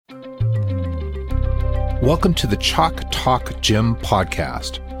Welcome to the Chalk Talk Gym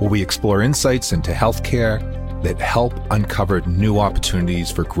podcast, where we explore insights into healthcare that help uncover new opportunities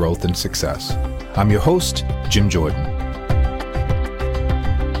for growth and success. I'm your host, Jim Jordan.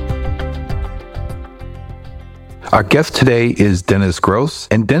 Our guest today is Dennis Gross,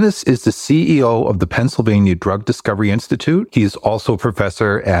 and Dennis is the CEO of the Pennsylvania Drug Discovery Institute. He is also a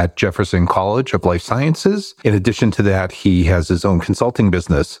professor at Jefferson College of Life Sciences. In addition to that, he has his own consulting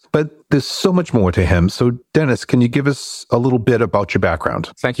business, but there's so much more to him. So Dennis, can you give us a little bit about your background?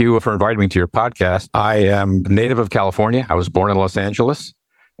 Thank you for inviting me to your podcast. I am a native of California. I was born in Los Angeles,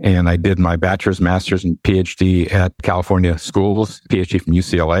 and I did my bachelor's, master's, and PhD at California schools, PhD from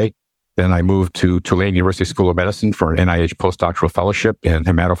UCLA. Then I moved to Tulane University School of Medicine for an NIH postdoctoral fellowship in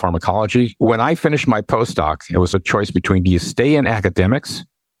hematopharmacology. When I finished my postdoc, it was a choice between, do you stay in academics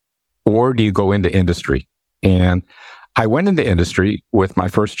or do you go into industry? And I went into industry with my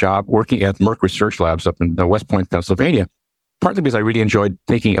first job working at Merck Research Labs up in West Point, Pennsylvania, partly because I really enjoyed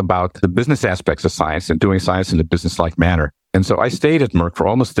thinking about the business aspects of science and doing science in a business-like manner. And so I stayed at Merck for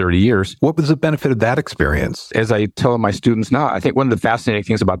almost 30 years. What was the benefit of that experience? As I tell my students now, I think one of the fascinating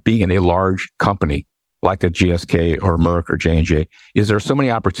things about being in a large company like a GSK or Merck or J&J is there are so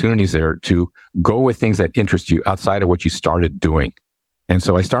many opportunities there to go with things that interest you outside of what you started doing. And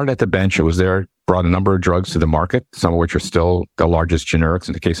so I started at the bench. I was there, brought a number of drugs to the market, some of which are still the largest generics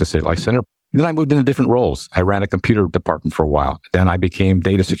in the case of State Life Center. Then I moved into different roles. I ran a computer department for a while. Then I became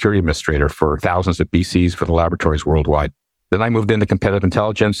data security administrator for thousands of BCs for the laboratories worldwide. Then I moved into competitive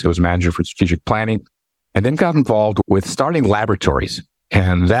intelligence. I was manager for strategic planning, and then got involved with starting laboratories.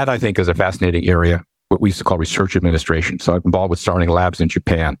 And that, I think, is a fascinating area, what we used to call research administration. So I'm involved with starting labs in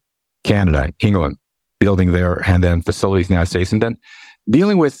Japan, Canada, England, building there, and then facilities in the United States. And then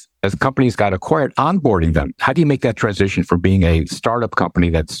dealing with, as companies got acquired, onboarding them. How do you make that transition from being a startup company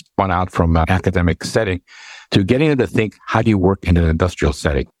that's spun out from an academic setting to getting them to think, how do you work in an industrial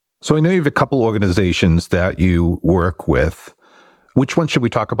setting? So I know you have a couple organizations that you work with. Which one should we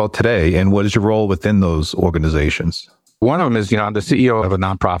talk about today, and what is your role within those organizations? One of them is, I'm the CEO of a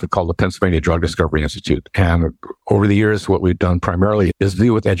nonprofit called the Pennsylvania Drug Discovery Institute. And over the years, what we've done primarily is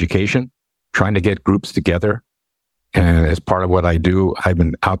deal with education, trying to get groups together. And as part of what I do, I've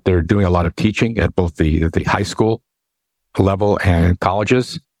been out there doing a lot of teaching at both the high school level and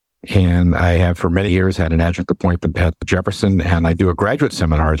colleges. And I have for many years had an adjunct appointment at Jefferson, and I do a graduate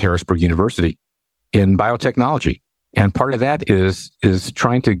seminar at Harrisburg University in biotechnology. And part of that is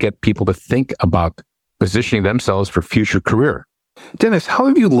trying to get people to think about positioning themselves for future career. Dennis, how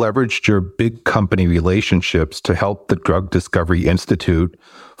have you leveraged your big company relationships to help the Drug Discovery Institute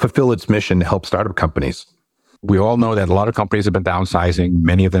fulfill its mission to help startup companies? We all know that a lot of companies have been downsizing.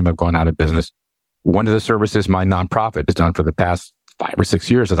 Many of them have gone out of business. One of the services my nonprofit has done for the past 5 or 6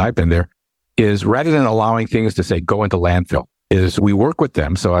 years that I've been there is, rather than allowing things to say go into landfill, is we work with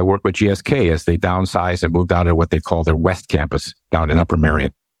them. So I work with GSK as they downsized and moved out of what they call their West Campus down in Upper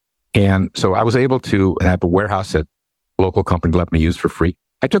Marion. And so I was able to have a warehouse that local company let me use for free.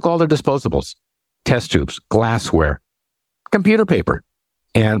 I took all their disposables, test tubes, glassware, computer paper,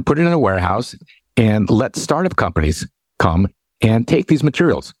 and put it in a warehouse and let startup companies come and take these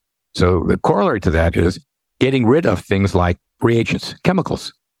materials. So the corollary to that is getting rid of things like reagents,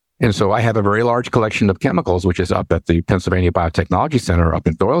 chemicals. And so I have a very large collection of chemicals, which is up at the Pennsylvania Biotechnology Center up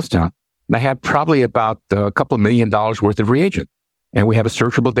in Doylestown. And I have probably about a couple $1 million worth of reagent. And we have a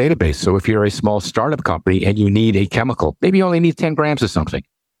searchable database. So if you're a small startup company and you need a chemical, maybe you only need 10 grams of something,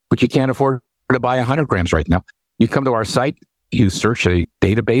 but you can't afford to buy 100 grams right now. You come to our site, you search a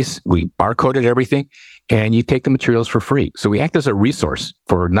database, we barcoded everything, and you take the materials for free. So we act as a resource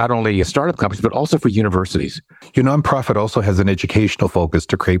for not only startup companies, but also for universities. Your nonprofit also has an educational focus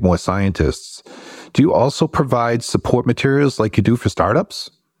to create more scientists. Do you also provide support materials like you do for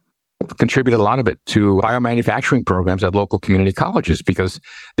startups? I've contributed a lot of it to biomanufacturing programs at local community colleges because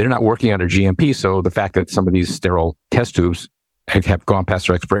they're not working under GMP. So the fact that some of these sterile test tubes have gone past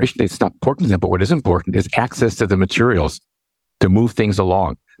their expiration date, it's not important to them. But what is important is access to the materials to move things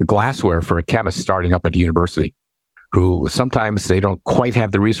along. The glassware for a chemist starting up at a university who sometimes they don't quite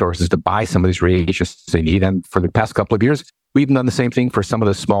have the resources to buy some of these reagents they need. And for the past couple of years, we've done the same thing for some of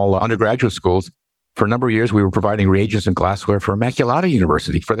the small undergraduate schools. For a number of years, we were providing reagents and glassware for Immaculata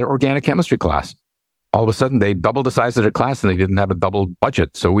University for their organic chemistry class. All of a sudden, they doubled the size of their class and they didn't have a double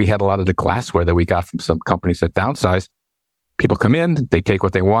budget. So we had a lot of the glassware that we got from some companies that downsized. People come in, they take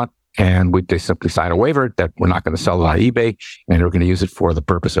what they want, and they simply sign a waiver that we're not going to sell it on eBay, and we're going to use it for the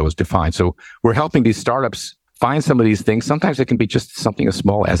purpose that was defined. So we're helping these startups find some of these things. Sometimes it can be just something as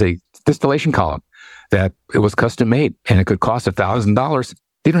small as a distillation column that it was custom made, and it could cost $1,000.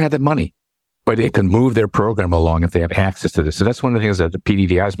 They don't have that money. but it can move their program along if they have access to this. So that's one of the things that the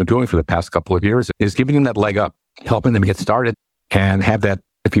PDDI has been doing for the past couple of years, is giving them that leg up, helping them get started and have that,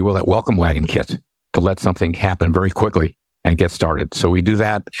 if you will, that welcome wagon kit to let something happen very quickly and get started. So we do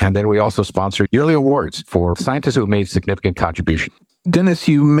that. And then we also sponsor yearly awards for scientists who have made significant contribution. Dennis,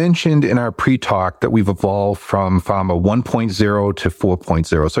 you mentioned in our pre-talk that we've evolved from Pharma 1.0 to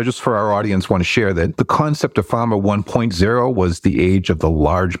 4.0. So just for our audience, want to share that the concept of Pharma 1.0 was the age of the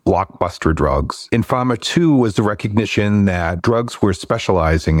large blockbuster drugs. In Pharma 2 was the recognition that drugs were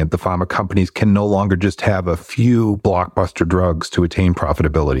specializing and the pharma companies can no longer just have a few blockbuster drugs to attain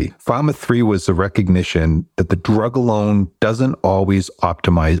profitability. Pharma 3 was the recognition that the drug alone doesn't always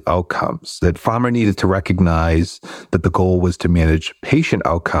optimize outcomes, that pharma needed to recognize that the goal was to manage patient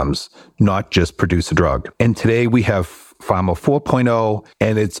outcomes, not just produce a drug. And today we have Pharma 4.0,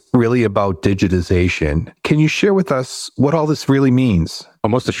 and it's really about digitization. Can you share with us what all this really means? Well,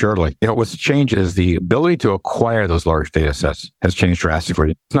 most assuredly. What's changed is the ability to acquire those large data sets has changed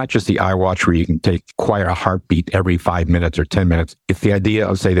drastically. It's not just the iWatch where you can acquire a heartbeat every 5 minutes or 10 minutes. It's the idea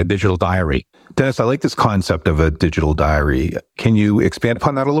of, say, the digital diary. Dennis, I like this concept of a digital diary. Can you expand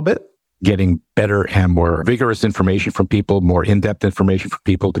upon that a little bit? Getting better and more vigorous information from people, more in-depth information from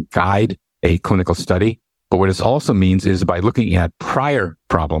people to guide a clinical study. But what it also means is by looking at prior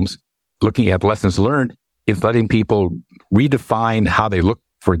problems, looking at lessons learned, it's letting people redefine how they look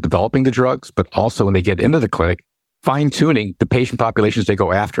for developing the drugs, but also when they get into the clinic, fine-tuning the patient populations they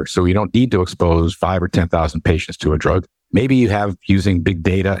go after. So you don't need to expose 5,000 or 10,000 patients to a drug. Maybe you have, using big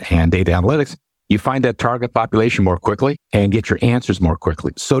data and data analytics, you find that target population more quickly and get your answers more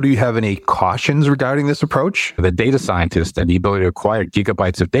quickly. So do you have any cautions regarding this approach? The data scientist and the ability to acquire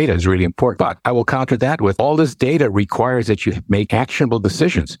gigabytes of data is really important. But I will counter that with all this data requires that you make actionable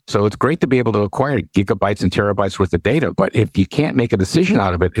decisions. So it's great to be able to acquire gigabytes and terabytes worth of data. But if you can't make a decision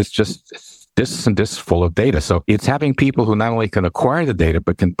out of it, it's just this and this full of data. So it's having people who not only can acquire the data,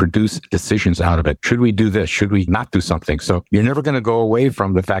 but can produce decisions out of it. Should we do this? Should we not do something? So you're never going to go away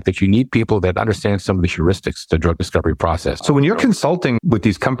from the fact that you need people that understand some of the heuristics, the drug discovery process. So when you're consulting with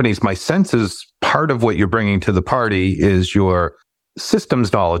these companies, my sense is part of what you're bringing to the party is your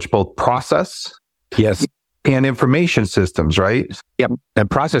systems knowledge, both process. Yes. And information systems, right? Yep. And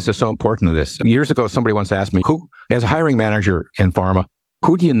process is so important to this. Years ago, somebody once asked me, who, as a hiring manager in pharma,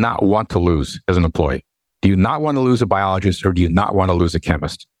 who do you not want to lose as an employee? Do you not want to lose a biologist or do you not want to lose a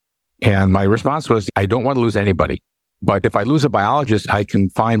chemist? And my response was, I don't want to lose anybody. But if I lose a biologist, I can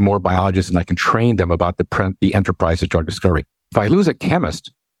find more biologists and I can train them about the enterprise of drug discovery. If I lose a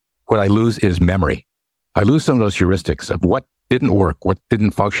chemist, what I lose is memory. I lose some of those heuristics of what didn't work, what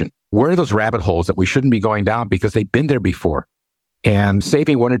didn't function. Where are those rabbit holes that we shouldn't be going down because they've been there before? And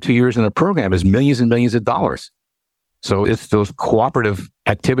saving 1 or 2 years in a program is millions and millions of dollars. So it's those cooperative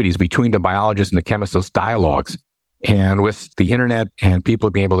activities between the biologist and the chemist, those dialogues. And with the internet and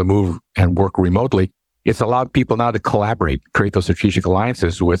people being able to move and work remotely, it's allowed people now to collaborate, create those strategic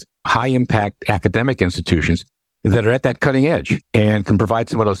alliances with high impact academic institutions that are at that cutting edge and can provide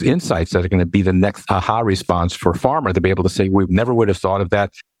some of those insights that are going to be the next aha response for pharma to be able to say, we never would have thought of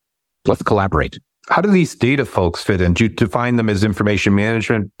that. Let's collaborate. How do these data folks fit in? Do you define them as information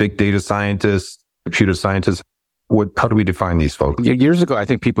management, big data scientists, computer scientists? How do we define these folks? Years ago, I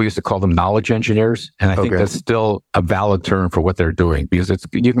think people used to call them knowledge engineers. And I think that's still a valid term for what they're doing because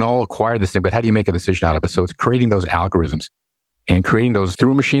you can all acquire this thing, but how do you make a decision out of it? So it's creating those algorithms and creating those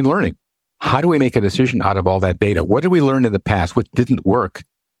through machine learning. How do we make a decision out of all that data? What did we learn in the past? What didn't work?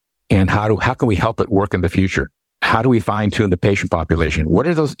 And how can we help it work in the future? How do we fine tune the patient population? What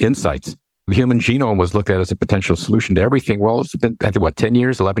are those insights? The human genome was looked at as a potential solution to everything. Well, it's been, 10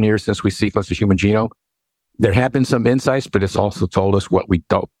 years, 11 years since we sequenced the human genome. There have been some insights, but it's also told us what we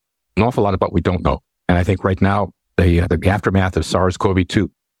don't, an awful lot of what we don't know. And I think right now, the aftermath of SARS-CoV-2,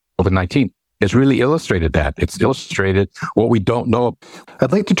 COVID-19, has really illustrated that. It's illustrated what we don't know.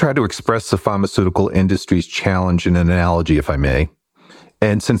 I'd like to try to express the pharmaceutical industry's challenge in an analogy, if I may.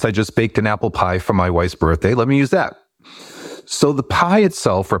 And since I just baked an apple pie for my wife's birthday, let me use that. So the pie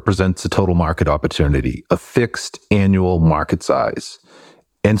itself represents a total market opportunity, a fixed annual market size.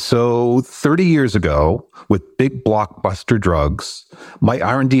 And so 30 years ago, with big blockbuster drugs, my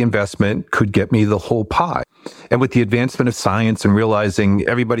R&D investment could get me the whole pie. And with the advancement of science and realizing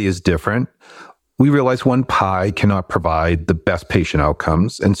everybody is different, we realized one pie cannot provide the best patient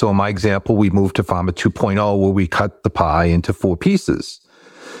outcomes. And so in my example, we moved to Pharma 2.0, where we cut the pie into 4 pieces.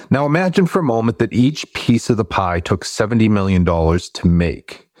 Now imagine for a moment that each piece of the pie took $70 million to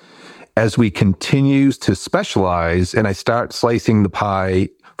make. As we continue to specialize and I start slicing the pie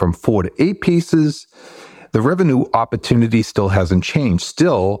from 4 to 8 pieces, the revenue opportunity still hasn't changed.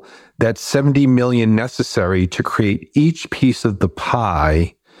 Still, that 70 million necessary to create each piece of the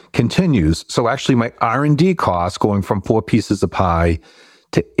pie continues. So actually my R&D cost going from 4 pieces of pie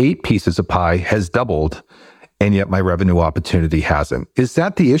to 8 pieces of pie has doubled, and yet my revenue opportunity hasn't. Is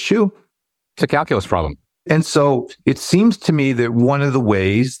that the issue? It's a calculus problem. And so it seems to me that one of the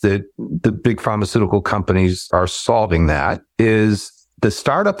ways that the big pharmaceutical companies are solving that is the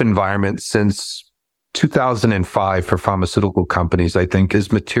startup environment since 2005 for pharmaceutical companies, I think,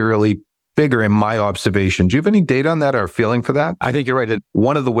 is materially bigger in my observation. Do you have any data on that or feeling for that? I think you're right.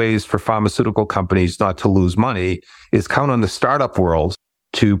 One of the ways for pharmaceutical companies not to lose money is count on the startup world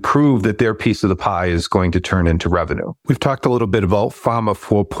to prove that their piece of the pie is going to turn into revenue. We've talked a little bit about Pharma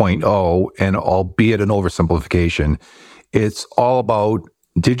 4.0, and albeit an oversimplification, it's all about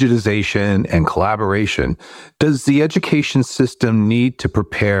digitization and collaboration. Does the education system need to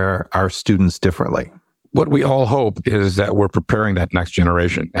prepare our students differently? What we all hope is that we're preparing that next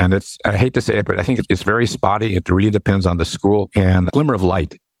generation. And I hate to say it, but I think it's very spotty. It really depends on the school. And the glimmer of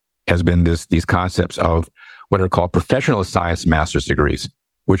light has been these concepts of what are called professional science master's degrees,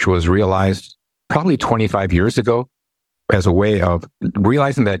 which was realized probably 25 years ago as a way of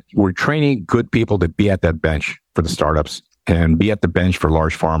realizing that we're training good people to be at that bench for the startups and be at the bench for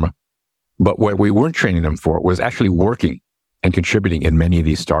large pharma. But what we weren't training them for was actually working and contributing in many of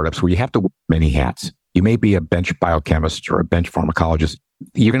these startups where you have to wear many hats. You may be a bench biochemist or a bench pharmacologist.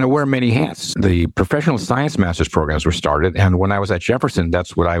 You're going to wear many hats. The professional science master's programs were started. And when I was at Jefferson,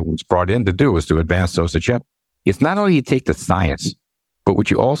 that's what I was brought in to do, was to advance those to Jeff. It's not only you take the science, but what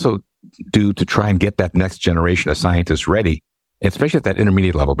you also do to try and get that next generation of scientists ready, especially at that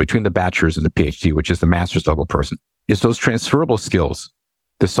intermediate level between the bachelor's and the PhD, which is the master's level person, is those transferable skills,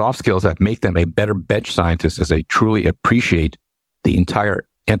 the soft skills that make them a better bench scientist as they truly appreciate the entire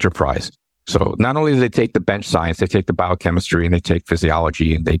enterprise. So not only do they take the bench science, they take the biochemistry and they take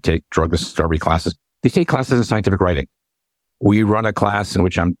physiology and they take drug discovery classes. They take classes in scientific writing. We run a class in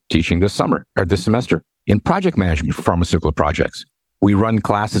which I'm teaching this semester in project management for pharmaceutical projects. We run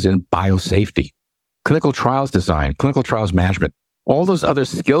classes in biosafety, clinical trials design, clinical trials management, all those other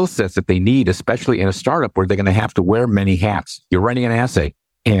skill sets that they need, especially in a startup where they're going to have to wear many hats. You're running an assay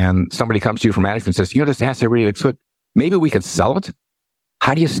and somebody comes to you from management and says, this assay really looks good. Maybe we could sell it.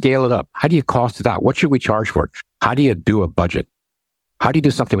 How do you scale it up? How do you cost it out? What should we charge for it? How do you do a budget? How do you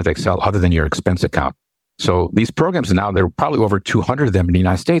do something with Excel other than your expense account? So these programs now, there are probably over 200 of them in the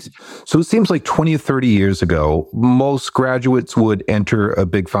United States. So it seems like 20 or 30 years ago, most graduates would enter a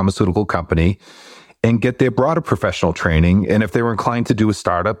big pharmaceutical company and get their broader professional training. And if they were inclined to do a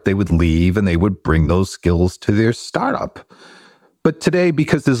startup, they would leave and they would bring those skills to their startup. But today,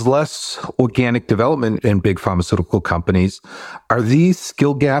 because there's less organic development in big pharmaceutical companies, are these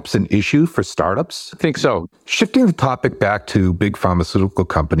skill gaps an issue for startups? I think so. Shifting the topic back to big pharmaceutical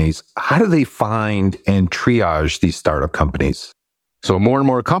companies, how do they find and triage these startup companies? So more and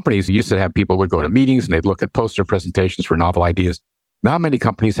more companies used to have people would go to meetings and they'd look at poster presentations for novel ideas. Now many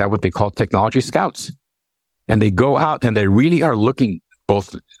companies have what they call technology scouts. And they go out and they really are looking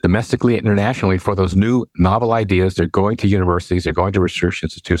both domestically and internationally for those new novel ideas. They're going to universities, they're going to research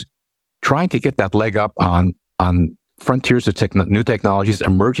institutes, trying to get that leg up on frontiers of new technologies,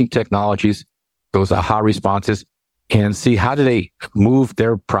 emerging technologies, those aha responses, and see how do they move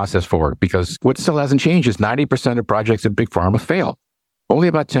their process forward. Because what still hasn't changed is 90% of projects in big pharma fail. Only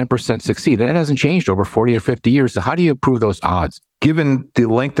about 10% succeed. And that hasn't changed over 40 or 50 years. So how do you improve those odds? Given the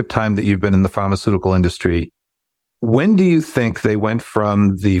length of time that you've been in the pharmaceutical industry, when do you think they went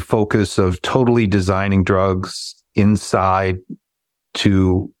from the focus of totally designing drugs inside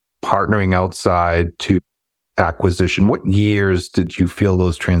to partnering outside to acquisition? What years did you feel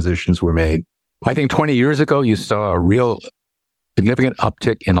those transitions were made? I think 20 years ago, you saw a real significant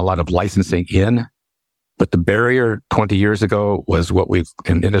uptick in a lot of licensing in. But the barrier 20 years ago was what we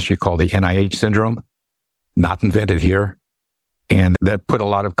in industry call the NIH syndrome, not invented here. And that put a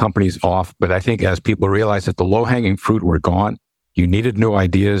lot of companies off. But I think as people realized that the low-hanging fruit were gone, you needed new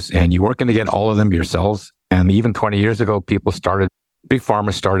ideas and you weren't going to get all of them yourselves. And even 20 years ago, big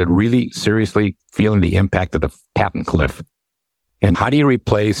pharma started really seriously feeling the impact of the patent cliff. And how do you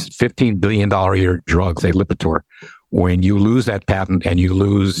replace $15 billion a year drugs, say Lipitor, when you lose that patent and you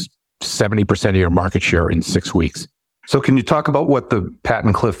lose 70% of your market share in 6 weeks? So can you talk about what the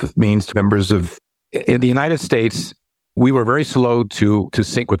patent cliff means to members of... In the United States, we were very slow to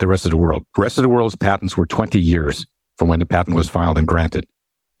sync with the rest of the world. The rest of the world's patents were 20 years from when the patent was filed and granted.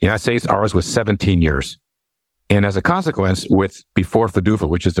 The United States, ours was 17 years. And as a consequence, before FDUFA,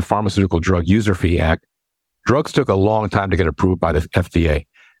 which is the Pharmaceutical Drug User Fee Act, drugs took a long time to get approved by the FDA.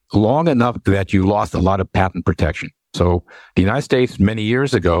 long enough that you lost a lot of patent protection. So the United States, many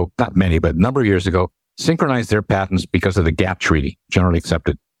years ago, not many, but a number of years ago, synchronized their patents because of the GATT treaty, generally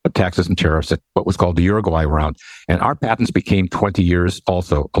accepted taxes and tariffs, at what was called the Uruguay round. And our patents became 20 years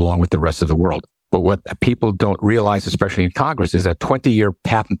also, along with the rest of the world. But what people don't realize, especially in Congress, is that 20-year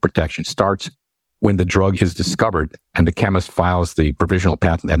patent protection starts when the drug is discovered and the chemist files the provisional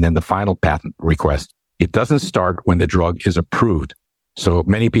patent and then the final patent request. It doesn't start when the drug is approved. So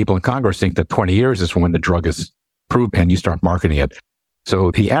many people in Congress think that 20 years is when the drug is approved and you start marketing it.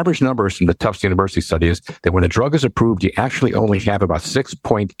 So the average numbers from the Tufts University study is that when a drug is approved, you actually only have about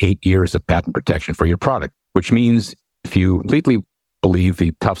 6.8 years of patent protection for your product, which means if you completely believe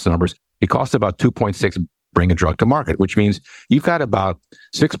the Tufts numbers, it costs about 2.6 bring a drug to market, which means you've got about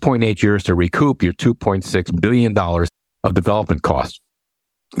 6.8 years to recoup your $2.6 billion of development costs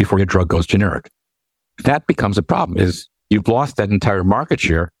before your drug goes generic. That becomes a problem, is you've lost that entire market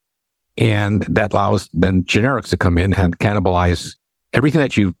share, and that allows then generics to come in and cannibalize everything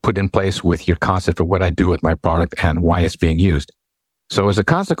that you've put in place with your concept of what I do with my product and why it's being used. So as a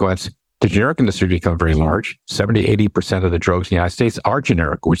consequence, the generic industry become very large. 70-80% of the drugs in the United States are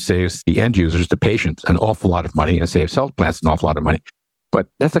generic, which saves the end users, the patients, an awful lot of money and saves health plans an awful lot of money. But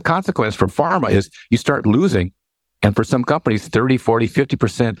that's a consequence for pharma is you start losing. And for some companies, 30, 40,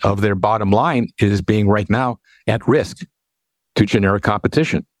 50% of their bottom line is being right now at risk to generic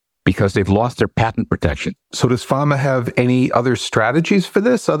competition because they've lost their patent protection. So does pharma have any other strategies for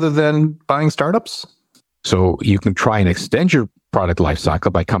this other than buying startups? So you can try and extend your product life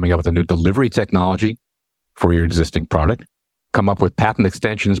cycle by coming up with a new delivery technology for your existing product, come up with patent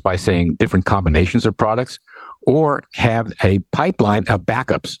extensions by saying different combinations of products, or have a pipeline of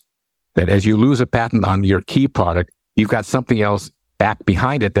backups that as you lose a patent on your key product, you've got something else back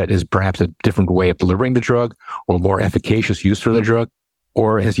behind it that is perhaps a different way of delivering the drug or more efficacious use for the drug.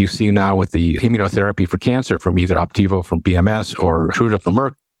 Or as you see now with the immunotherapy for cancer from either Opdivo from BMS or Keytruda from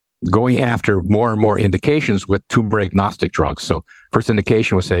Merck, going after more and more indications with tumor agnostic drugs. So first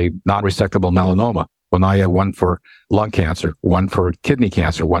indication was, say, non-resectable melanoma. Well, now you have one for lung cancer, one for kidney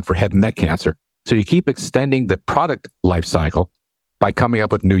cancer, one for head and neck cancer. So you keep extending the product life cycle by coming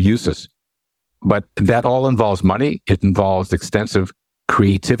up with new uses. But that all involves money. It involves extensive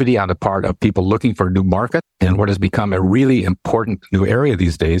creativity on the part of people looking for a new market. And what has become a really important new area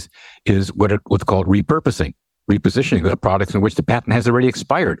these days is what's called repurposing, repositioning the products in which the patent has already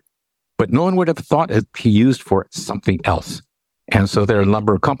expired. But no one would have thought it be used for something else. And so there are a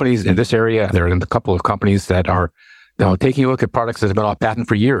number of companies in this area. There are a couple of companies that are taking a look at products that have been off patent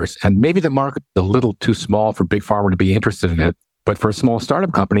for years. And maybe the market is a little too small for big pharma to be interested in it. But for a small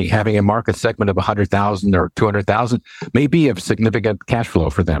startup company, having a market segment of 100,000 or 200,000 may be of significant cash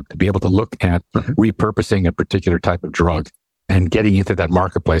flow for them to be able to look at repurposing a particular type of drug and getting into that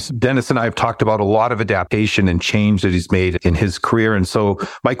marketplace. Dennis and I have talked about a lot of adaptation and change that he's made in his career. And so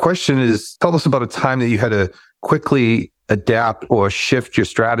my question is, tell us about a time that you had to quickly adapt or shift your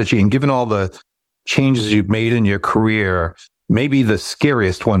strategy. And given all the changes you've made in your career, maybe the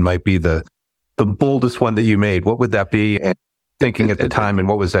scariest one might be the boldest one that you made. What would that be? Thinking at the time, and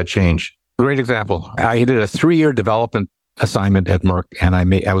what was that change? Great example. I did a 3-year development assignment at Merck, and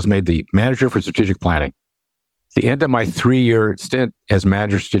I was made the manager for strategic planning. At the end of my 3-year stint as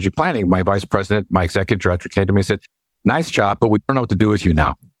manager of strategic planning, my vice president, my executive director came to me and said, "Nice job, but we don't know what to do with you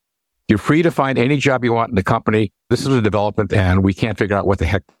now. You're free to find any job you want in the company. This is a development, and we can't figure out what the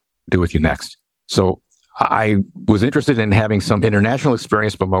heck to do with you next." So I was interested in having some international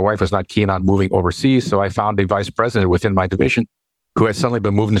experience, but my wife was not keen on moving overseas. So I found a vice president within my division who had suddenly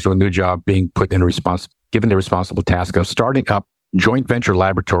been moved into a new job, being put in given the responsible task of starting up joint venture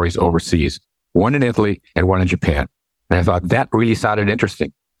laboratories overseas, one in Italy and one in Japan. And I thought that really sounded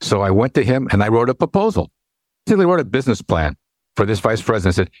interesting. So I went to him and I wrote a proposal. I wrote a business plan for this vice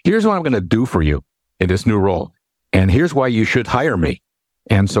president. I said, "Here's what I'm going to do for you in this new role. And here's why you should hire me."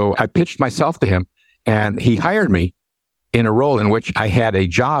 And so I pitched myself to him. And he hired me in a role in which I had a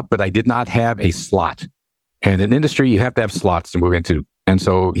job, but I did not have a slot. And in industry, you have to have slots to move into. And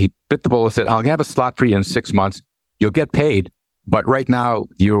so he bit the bullet and said, "I'll have a slot for you in 6 months. You'll get paid. But right now,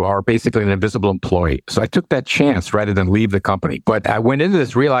 you are basically an invisible employee." So I took that chance rather than leave the company. But I went into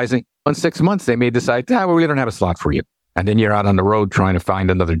this realizing in 6 months, they may decide, well, we don't have a slot for you. And then you're out on the road trying to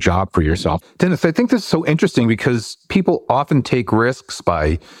find another job for yourself. Dennis, I think this is so interesting because people often take risks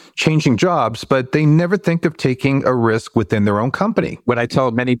by changing jobs, but they never think of taking a risk within their own company. When I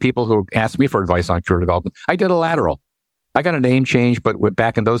tell many people who ask me for advice on career development, I did a lateral. I got a name change, but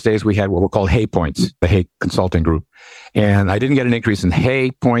back in those days, we had what were called Hay points, the Hay Consulting Group. And I didn't get an increase in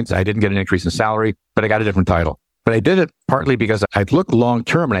Hay points. I didn't get an increase in salary, but I got a different title. But I did it partly because I'd looked long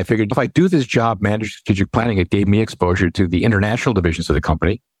term and I figured if I do this job, manage strategic planning, it gave me exposure to the international divisions of the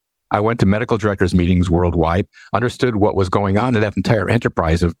company. I went to medical directors meetings worldwide, understood what was going on in that entire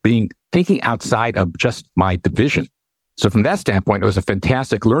enterprise of thinking outside of just my division. So from that standpoint, it was a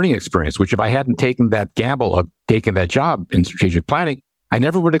fantastic learning experience, which if I hadn't taken that gamble of taking that job in strategic planning, I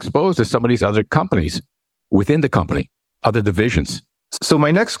never would expose to some of these other companies within the company, other divisions. So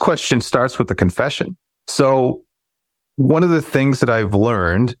my next question starts with a confession. So one of the things that I've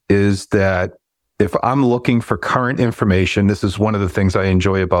learned is that if I'm looking for current information, this is one of the things I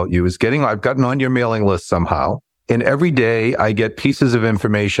enjoy about you is I've gotten on your mailing list somehow. And every day I get pieces of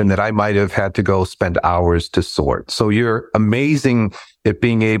information that I might have had to go spend hours to sort. So you're amazing at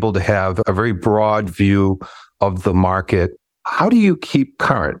being able to have a very broad view of the market. How do you keep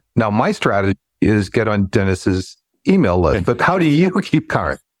current? Now, my strategy is get on Dennis's email list, but how do you keep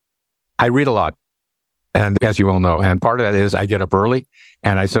current? I read a lot. And as you well know, and part of that is I get up early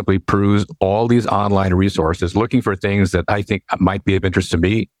and I simply peruse all these online resources, looking for things that I think might be of interest to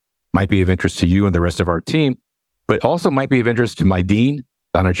me, might be of interest to you and the rest of our team, but also might be of interest to my dean,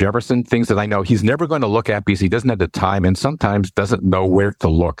 Donna Jefferson, things that I know he's never going to look at because he doesn't have the time and sometimes doesn't know where to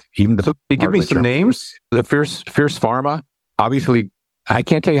look. Even so give me some names. The Fierce Pharma. Obviously, I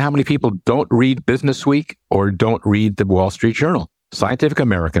can't tell you how many people don't read Business Week or don't read the Wall Street Journal, Scientific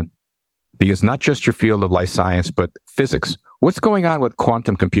American. Because not just your field of life science, but physics. What's going on with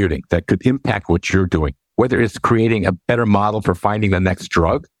quantum computing that could impact what you're doing? Whether it's creating a better model for finding the next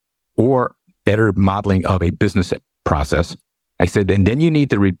drug or better modeling of a business process. I said, and then you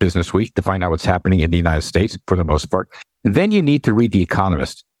need to read Business Week to find out what's happening in the United States for the most part. And then you need to read The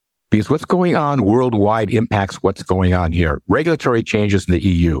Economist because what's going on worldwide impacts what's going on here. Regulatory changes in the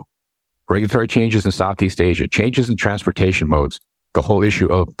EU, regulatory changes in Southeast Asia, changes in transportation modes, the whole issue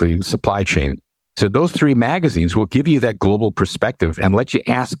of the supply chain. So those three magazines will give you that global perspective and let you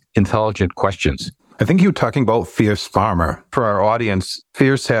ask intelligent questions. I think you were talking about Fierce Pharma. For our audience,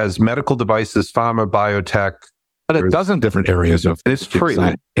 Fierce has medical devices, pharma, biotech. But a dozen different areas of it's free.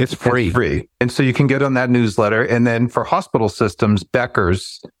 It's free. And so you can get on that newsletter. And then for hospital systems,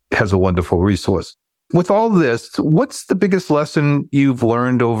 Becker's has a wonderful resource. With all this, what's the biggest lesson you've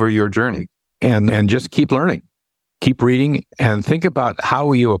learned over your journey? And just keep learning. Keep reading and think about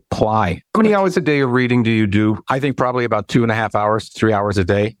how you apply. How many hours a day of reading do you do? I think probably about 2.5 hours, 3 hours a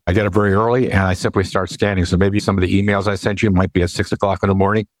day. I get up very early and I simply start scanning. So maybe some of the emails I sent you might be at 6 o'clock in the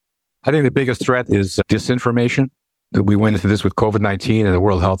morning. I think the biggest threat is disinformation. We went into this with COVID-19 and the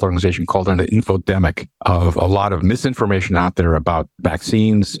World Health Organization called it an infodemic of a lot of misinformation out there about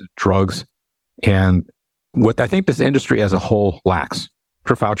vaccines, drugs. And what I think this industry as a whole lacks,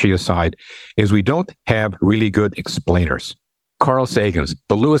 for Fauci aside, is we don't have really good explainers. Carl Sagan's,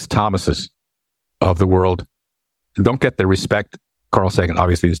 the Lewis Thomases of the world don't get the respect. Carl Sagan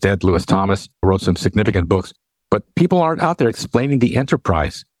obviously is dead. Lewis Thomas wrote some significant books, but people aren't out there explaining the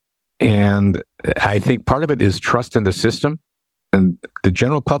enterprise. And I think part of it is trust in the system. And the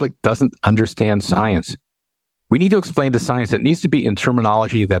general public doesn't understand science. We need to explain the science. It needs to be in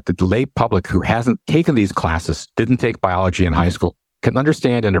terminology that the lay public who hasn't taken these classes, didn't take biology in high school, can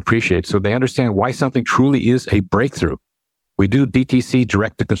understand and appreciate so they understand why something truly is a breakthrough. We do DTC,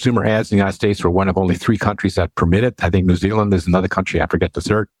 direct-to-consumer ads in the United States. We're one of only 3 countries that permit it. I think New Zealand is another country, I forget the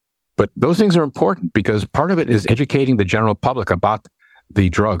third. But those things are important because part of it is educating the general public about the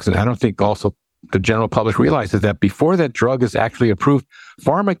drugs. And I don't think also the general public realizes that before that drug is actually approved,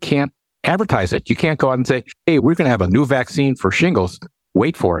 pharma can't advertise it. You can't go out and say, hey, we're going to have a new vaccine for shingles.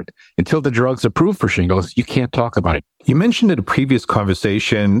 Wait for it. Until the drug's approved for shingles, you can't talk about it. You mentioned in a previous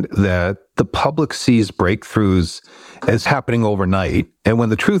conversation that the public sees breakthroughs as happening overnight. And when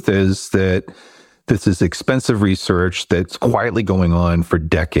the truth is that this is expensive research that's quietly going on for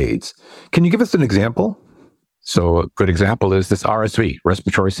decades. Can you give us an example? So a good example is this RSV,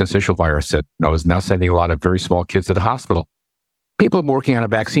 respiratory syncytial virus, that is now sending a lot of very small kids to the hospital. People have been working on a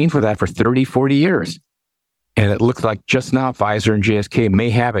vaccine for that for 30, 40 years. And it looks like just now Pfizer and GSK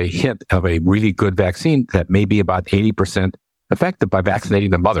may have a hint of a really good vaccine that may be about 80% effective by vaccinating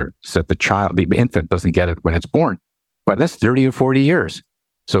the mother so that the infant doesn't get it when it's born. But that's 30 or 40 years.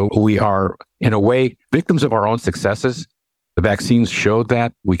 So we are, in a way, victims of our own successes. The vaccines showed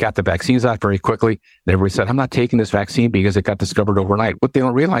that. We got the vaccines out very quickly. And everybody said, I'm not taking this vaccine because it got discovered overnight. What they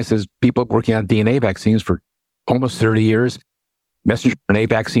don't realize is people working on DNA vaccines for almost 30 years. Messenger RNA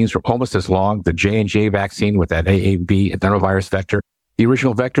vaccines for almost as long. The J&J vaccine with that AAV adenovirus vector, The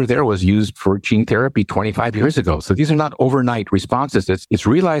original vector there was used for gene therapy 25 years ago. So these are not overnight responses. It's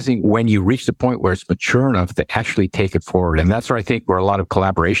realizing when you reach the point where it's mature enough to actually take it forward. And that's where I think where a lot of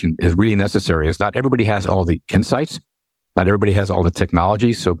collaboration is really necessary. Is not everybody has all the insights. Not everybody has all the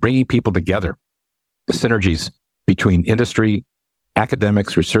technology. So bringing people together, the synergies between industry,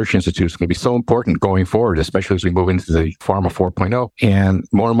 academics, research institutes is going to be so important going forward, especially as we move into the Pharma 4.0 and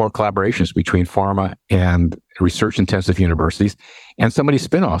more collaborations between pharma and research-intensive universities and some of these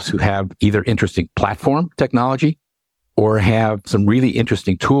spin-offs who have either interesting platform technology or have some really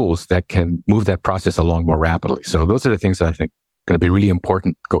interesting tools that can move that process along more rapidly. So those are the things that I think going to be really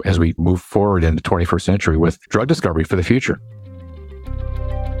important as we move forward in the 21st century with drug discovery for the future.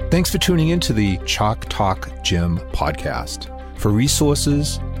 Thanks for tuning into the Chalk Talk Gym podcast. For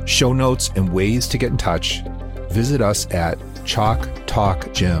resources, show notes, and ways to get in touch, visit us at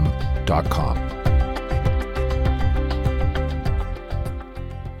chalktalkgym.com.